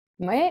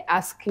May I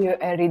ask you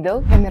a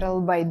riddle?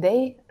 Emerald by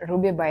day,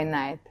 ruby by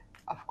night.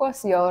 Of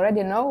course, you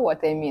already know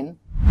what I mean.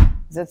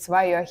 That's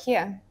why you're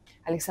here.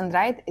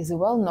 Alexandrite is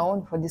well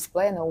known for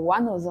displaying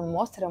one of the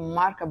most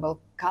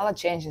remarkable color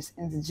changes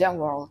in the gem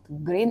world: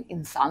 green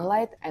in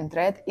sunlight and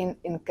red in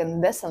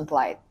incandescent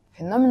light.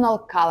 Phenomenal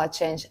color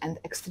change and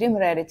extreme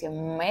rarity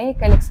make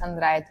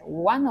Alexandrite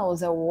one of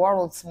the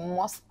world's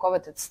most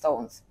coveted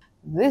stones.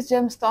 This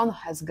gemstone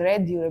has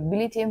great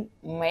durability,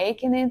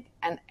 making it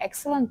an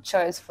excellent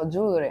choice for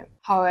jewelry.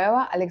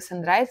 However,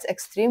 Alexandrite's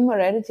extreme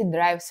rarity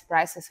drives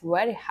prices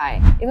very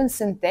high. Even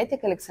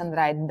synthetic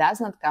Alexandrite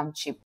does not come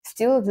cheap.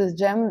 Still, this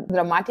gem's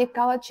dramatic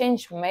color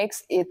change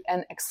makes it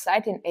an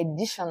exciting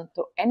addition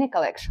to any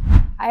collection.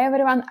 Hi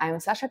everyone, I'm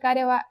Sasha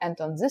Karyeva, and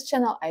on this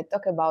channel I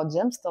talk about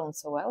gemstones,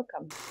 so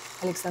welcome.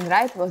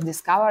 Alexandrite was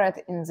discovered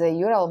in the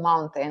Ural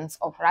Mountains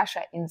of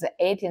Russia in the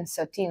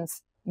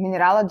 1813s.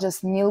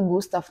 Mineralogist Neil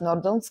Gustav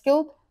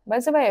Nordenskiöld. By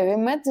the way,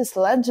 we met this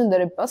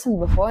legendary person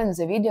before in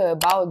the video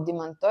about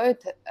demantoid,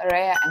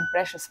 rare and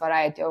precious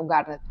variety of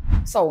garnet.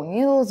 So,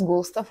 Niels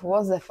Gustav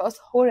was the first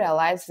who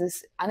realized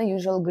this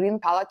unusual green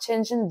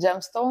color-changing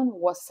gemstone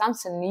was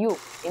something new.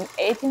 In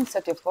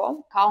 1834,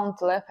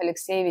 Count Lev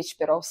Alexeyevich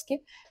Perovsky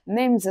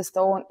named the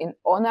stone in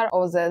honor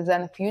of the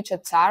then future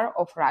Tsar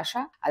of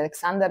Russia,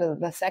 Alexander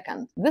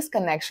II. This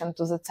connection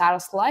to the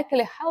Tsars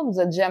likely helped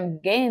the gem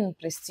gain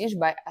prestige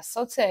by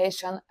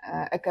association.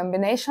 A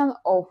combination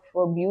of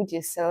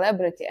beauty,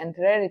 celebrity and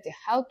rarity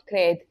helped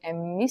create a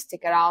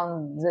mystic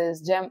around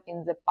this gem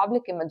in the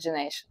public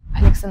imagination.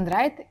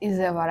 Alexandrite is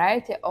a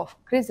variety of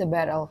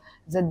chrysoberyl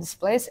that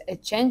displays a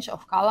change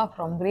of color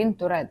from green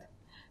to red.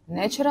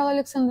 Natural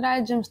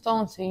Alexandrite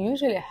gemstones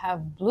usually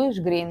have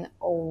bluish-green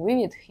or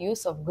vivid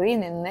hues of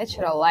green in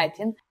natural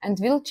lighting and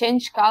will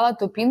change color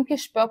to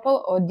pinkish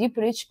purple or deep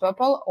rich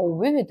purple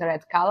or vivid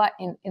red color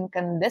in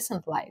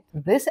incandescent light.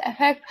 This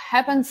effect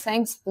happens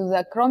thanks to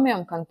the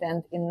chromium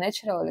content in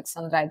natural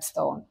Alexandrite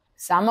stone.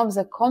 Some of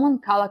the common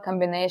color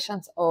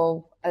combinations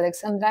of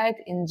Alexandrite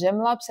in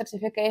GemLab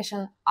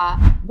certification are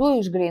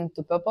bluish-green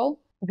to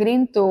purple,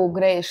 green to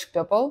grayish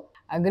purple,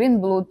 a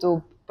green-blue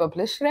to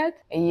purplish red,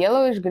 a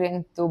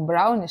yellowish-green to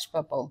brownish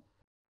purple,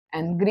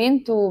 and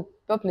green to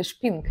purplish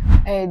pink.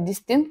 A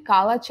distinct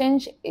color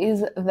change is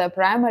the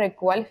primary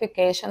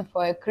qualification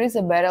for a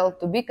chrysoberyl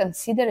to be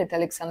considered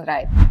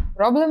Alexandrite.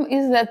 Problem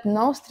is that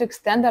no strict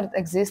standard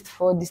exists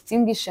for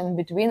distinguishing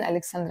between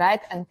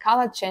Alexandrite and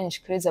color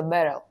change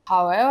chrysoberyl.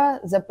 However,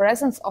 the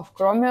presence of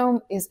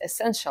chromium is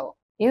essential.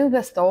 If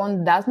the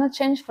stone does not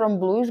change from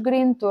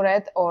bluish-green to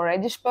red or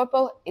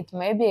reddish-purple, it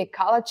may be a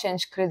color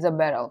change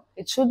chrysoberyl.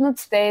 It should not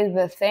stay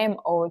the same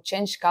or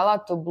change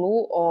color to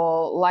blue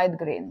or light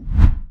green.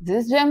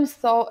 These gems,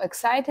 though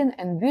exciting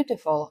and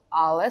beautiful,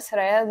 are less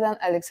rare than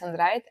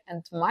Alexandrite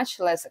and much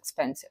less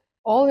expensive.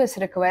 Always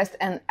request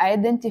an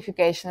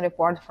identification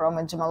report from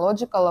a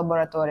gemological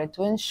laboratory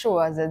to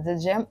ensure that the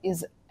gem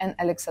is an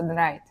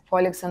Alexandrite.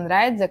 For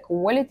Alexandrite, the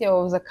quality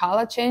of the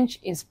color change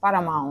is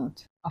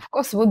paramount. Of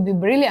course, it would be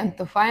brilliant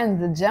to find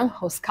the gem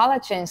whose color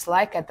changes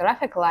like a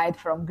traffic light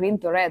from green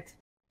to red.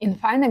 In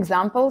fine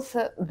examples,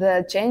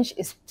 the change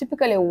is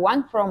typically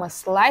one from a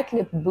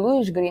slightly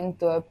bluish-green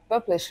to a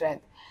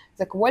purplish-red.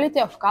 The quality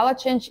of color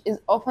change is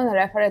often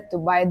referred to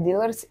by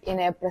dealers in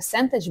a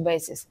percentage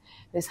basis,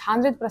 with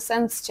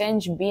 100%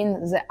 change being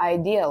the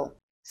ideal.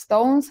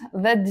 Stones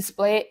that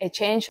display a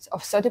change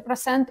of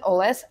 30% or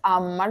less are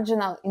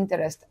marginal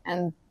interest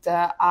and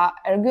are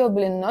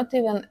arguably not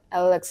even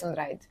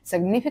Alexandrite.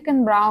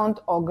 Significant brown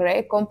or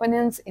gray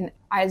components in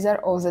either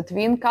of the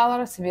twin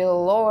colors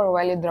will lower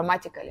value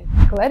dramatically.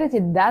 Clarity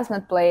does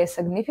not play a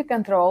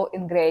significant role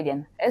in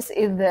grading. As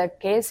is the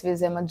case with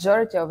the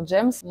majority of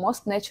gems,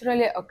 most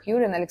naturally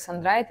occurring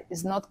Alexandrite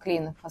is not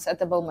clean,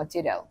 facetable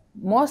material.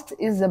 Most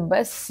is the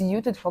best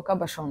suited for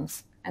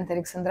cabochons, and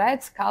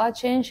Alexandrite's color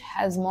change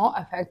has more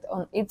effect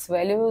on its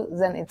value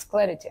than its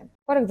clarity.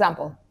 For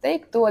example,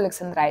 take two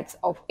Alexandrites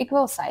of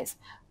equal size.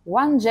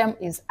 One gem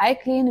is eye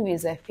clean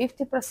with a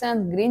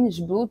 50% greenish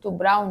blue to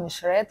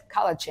brownish red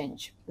color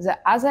change. The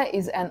other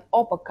is an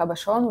opaque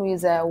cabochon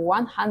with a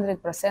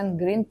 100%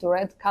 green to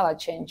red color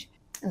change.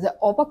 The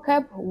opaque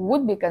cap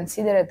would be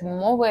considered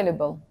more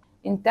valuable.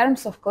 In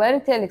terms of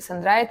clarity,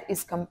 Alexandrite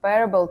is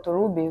comparable to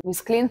ruby,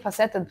 with clean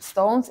faceted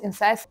stones in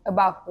size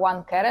above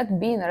 1 carat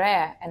being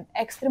rare and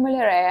extremely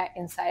rare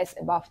in size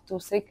above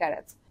 2-3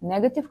 carats.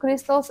 Negative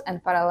crystals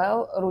and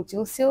parallel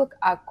rutil silk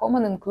are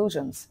common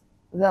inclusions.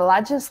 The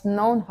largest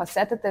known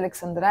faceted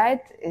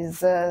Alexandrite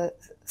is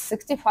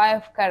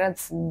 65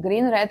 carats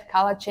green-red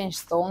color change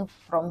stone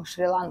from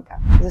Sri Lanka.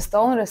 The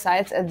stone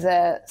resides at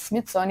the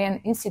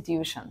Smithsonian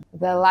Institution.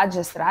 The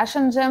largest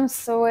Russian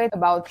gems weigh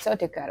about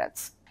 30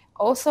 carats.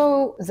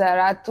 Also, there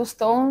are two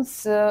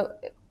stones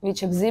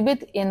which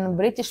exhibit in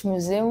British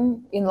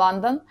Museum in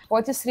London,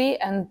 43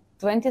 and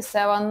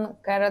 27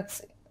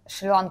 carats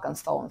Sri Lankan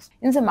stones.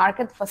 In the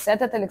market,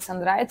 faceted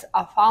Alexandrites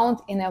are found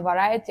in a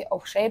variety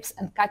of shapes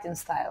and cutting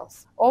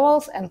styles.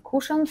 Ovals and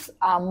cushions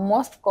are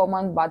most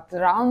common, but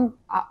round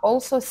are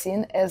also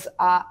seen as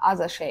are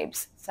other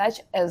shapes,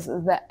 such as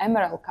the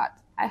emerald cut.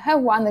 I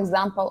have one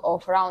example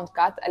of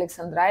round-cut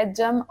Alexandrite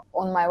gem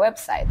on my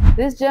website.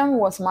 This gem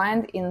was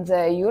mined in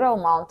the Ural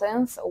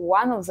Mountains,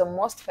 one of the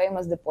most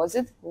famous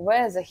deposits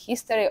where the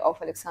history of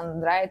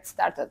Alexandrite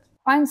started.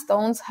 Fine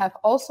stones have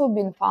also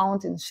been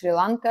found in Sri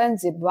Lanka,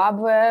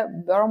 Zimbabwe,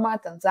 Burma,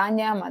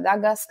 Tanzania,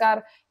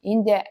 Madagascar,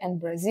 India and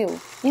Brazil.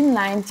 In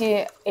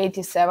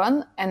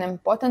 1987, an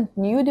important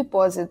new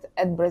deposit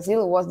at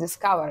Brazil was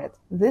discovered.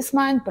 This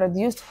mine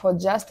produced for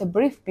just a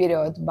brief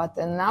period, but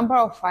a number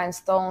of fine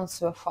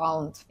stones were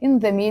found. In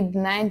the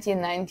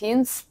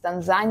mid-1990s,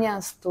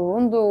 Tanzania's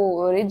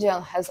Turundu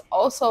region has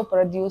also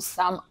produced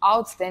some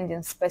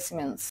outstanding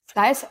specimens.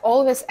 Size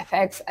always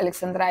affects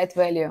Alexandrite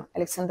value.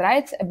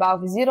 Alexandrites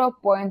above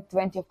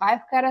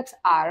 0.25 carats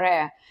are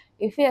rare,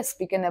 if we are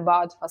speaking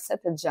about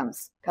faceted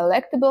gems.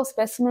 Collectible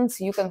specimens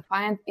you can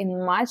find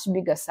in much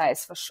bigger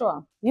size for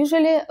sure.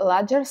 Usually,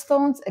 larger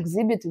stones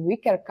exhibit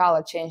weaker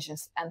color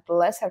changes and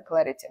lesser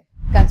clarity.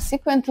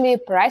 Consequently,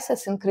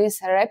 prices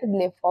increase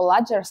rapidly for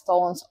larger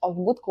stones of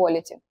good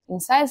quality. In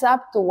size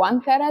up to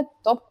 1 carat,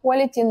 top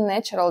quality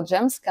natural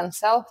gems can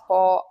sell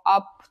for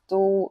up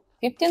to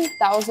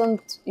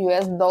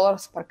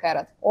 $15,000 per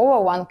carat.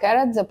 Over 1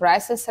 carat, the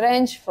prices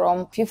range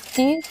from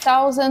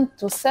 $50,000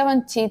 to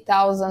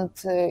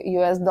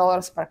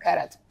 $70,000 per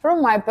carat.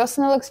 From my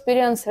personal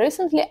experience,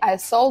 recently I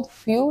sold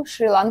few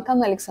Sri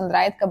Lankan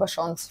Alexandrite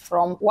cabochons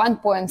from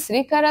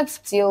 1.3 carats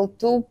till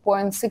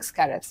 2.6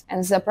 carats,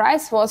 and the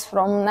price was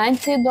from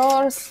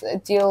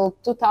 $90 till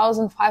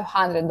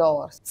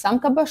 $2,500. Some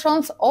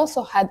cabochons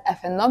also had a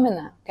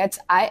phenomenon, cat's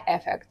eye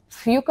effect.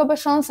 Few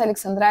cabochons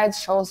Alexandrite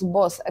shows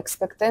both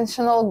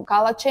exponential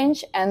color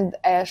change and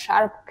a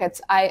sharp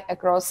cat's eye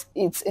across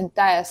its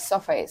entire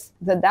surface.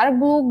 The dark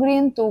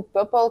blue-green to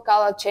purple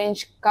color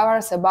change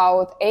covers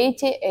about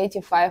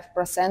 80–85%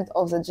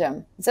 of the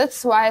gem.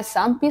 That's why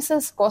some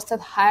pieces costed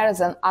higher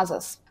than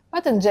others.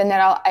 But in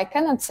general, I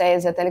cannot say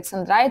that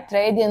Alexandrite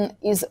trading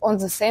is on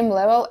the same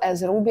level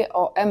as ruby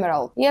or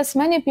emerald. Yes,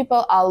 many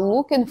people are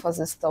looking for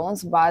the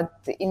stones, but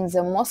in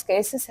the most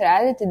cases,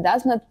 reality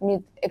does not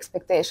meet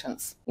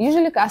expectations.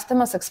 Usually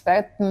customers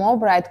expect more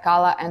bright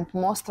color and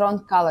more strong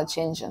color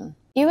changing.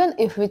 Even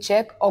if we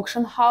check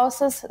auction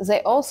houses,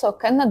 they also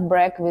cannot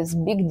brag with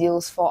big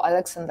deals for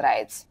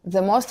Alexandrites.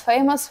 The most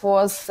famous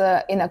was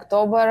in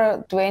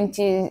October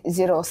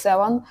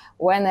 2007,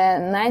 when a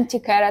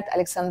 90-carat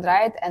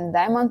Alexandrite and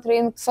diamond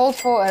ring sold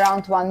for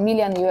around $1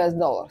 million.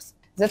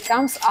 That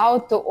comes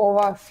out to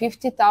over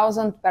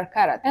 $50,000 per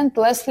carat. And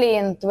lastly,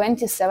 in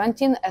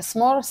 2017, a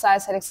smaller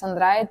size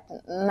Alexandrite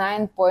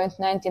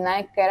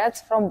 9.99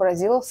 carats from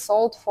Brazil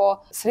sold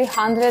for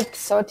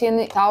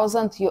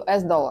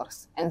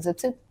 $313,000. And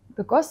that's it.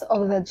 Because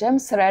of the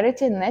gem's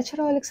rarity,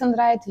 natural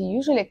Alexandrite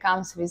usually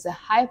comes with a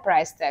high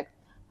price tag.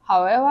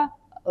 However,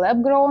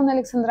 lab-grown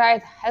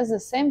Alexandrite has the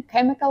same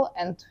chemical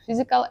and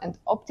physical and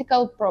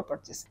optical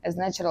properties as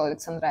natural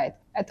Alexandrite,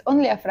 at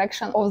only a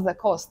fraction of the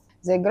cost.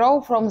 They grow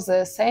from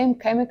the same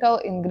chemical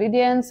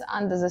ingredients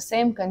under the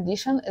same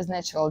condition as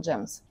natural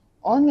gems,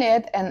 only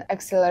at an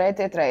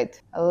accelerated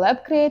rate.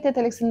 Lab-created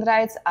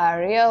Alexandrites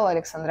are real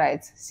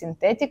Alexandrites.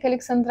 Synthetic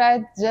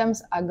Alexandrite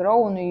gems are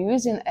grown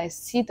using a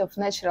seed of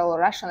natural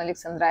Russian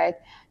Alexandrite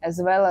as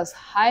well as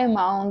high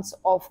amounts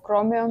of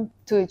chromium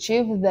to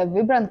achieve the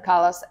vibrant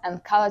colors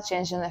and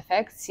color-changing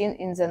effect seen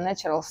in the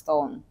natural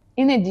stone.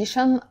 In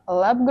addition,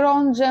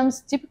 lab-grown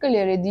gems typically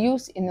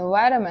reduce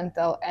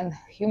environmental and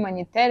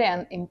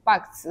humanitarian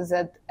impacts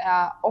that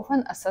are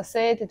often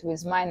associated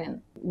with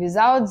mining.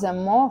 Without the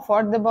more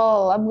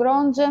affordable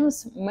lab-grown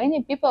gems,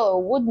 many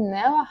people would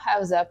never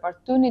have the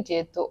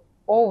opportunity to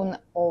own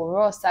or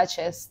wear such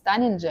a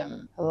stunning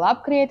gem.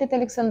 Lab-created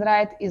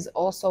Alexandrite is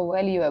also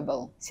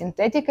valuable.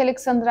 Synthetic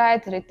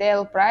Alexandrite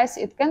retail price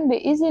it can be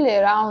easily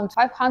around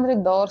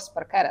 $500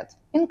 per carat.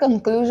 In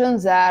conclusion,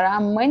 there are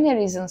many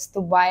reasons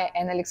to buy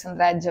an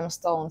Alexandrite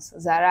gemstones.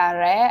 They are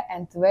rare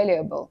and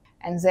valuable,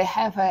 and they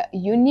have a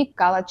unique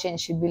color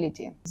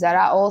changeability. They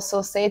are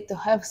also said to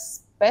have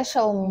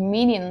special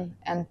meaning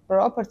and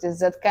properties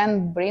that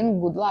can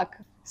bring good luck.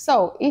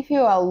 So, if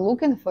you are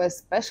looking for a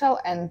special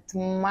and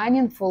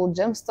meaningful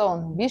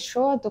gemstone, be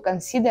sure to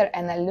consider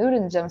an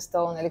alluring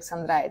gemstone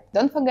Alexandrite.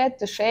 Don't forget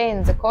to share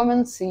in the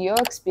comments your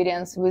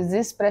experience with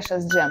this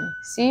precious gem.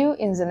 See you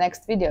in the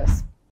next videos.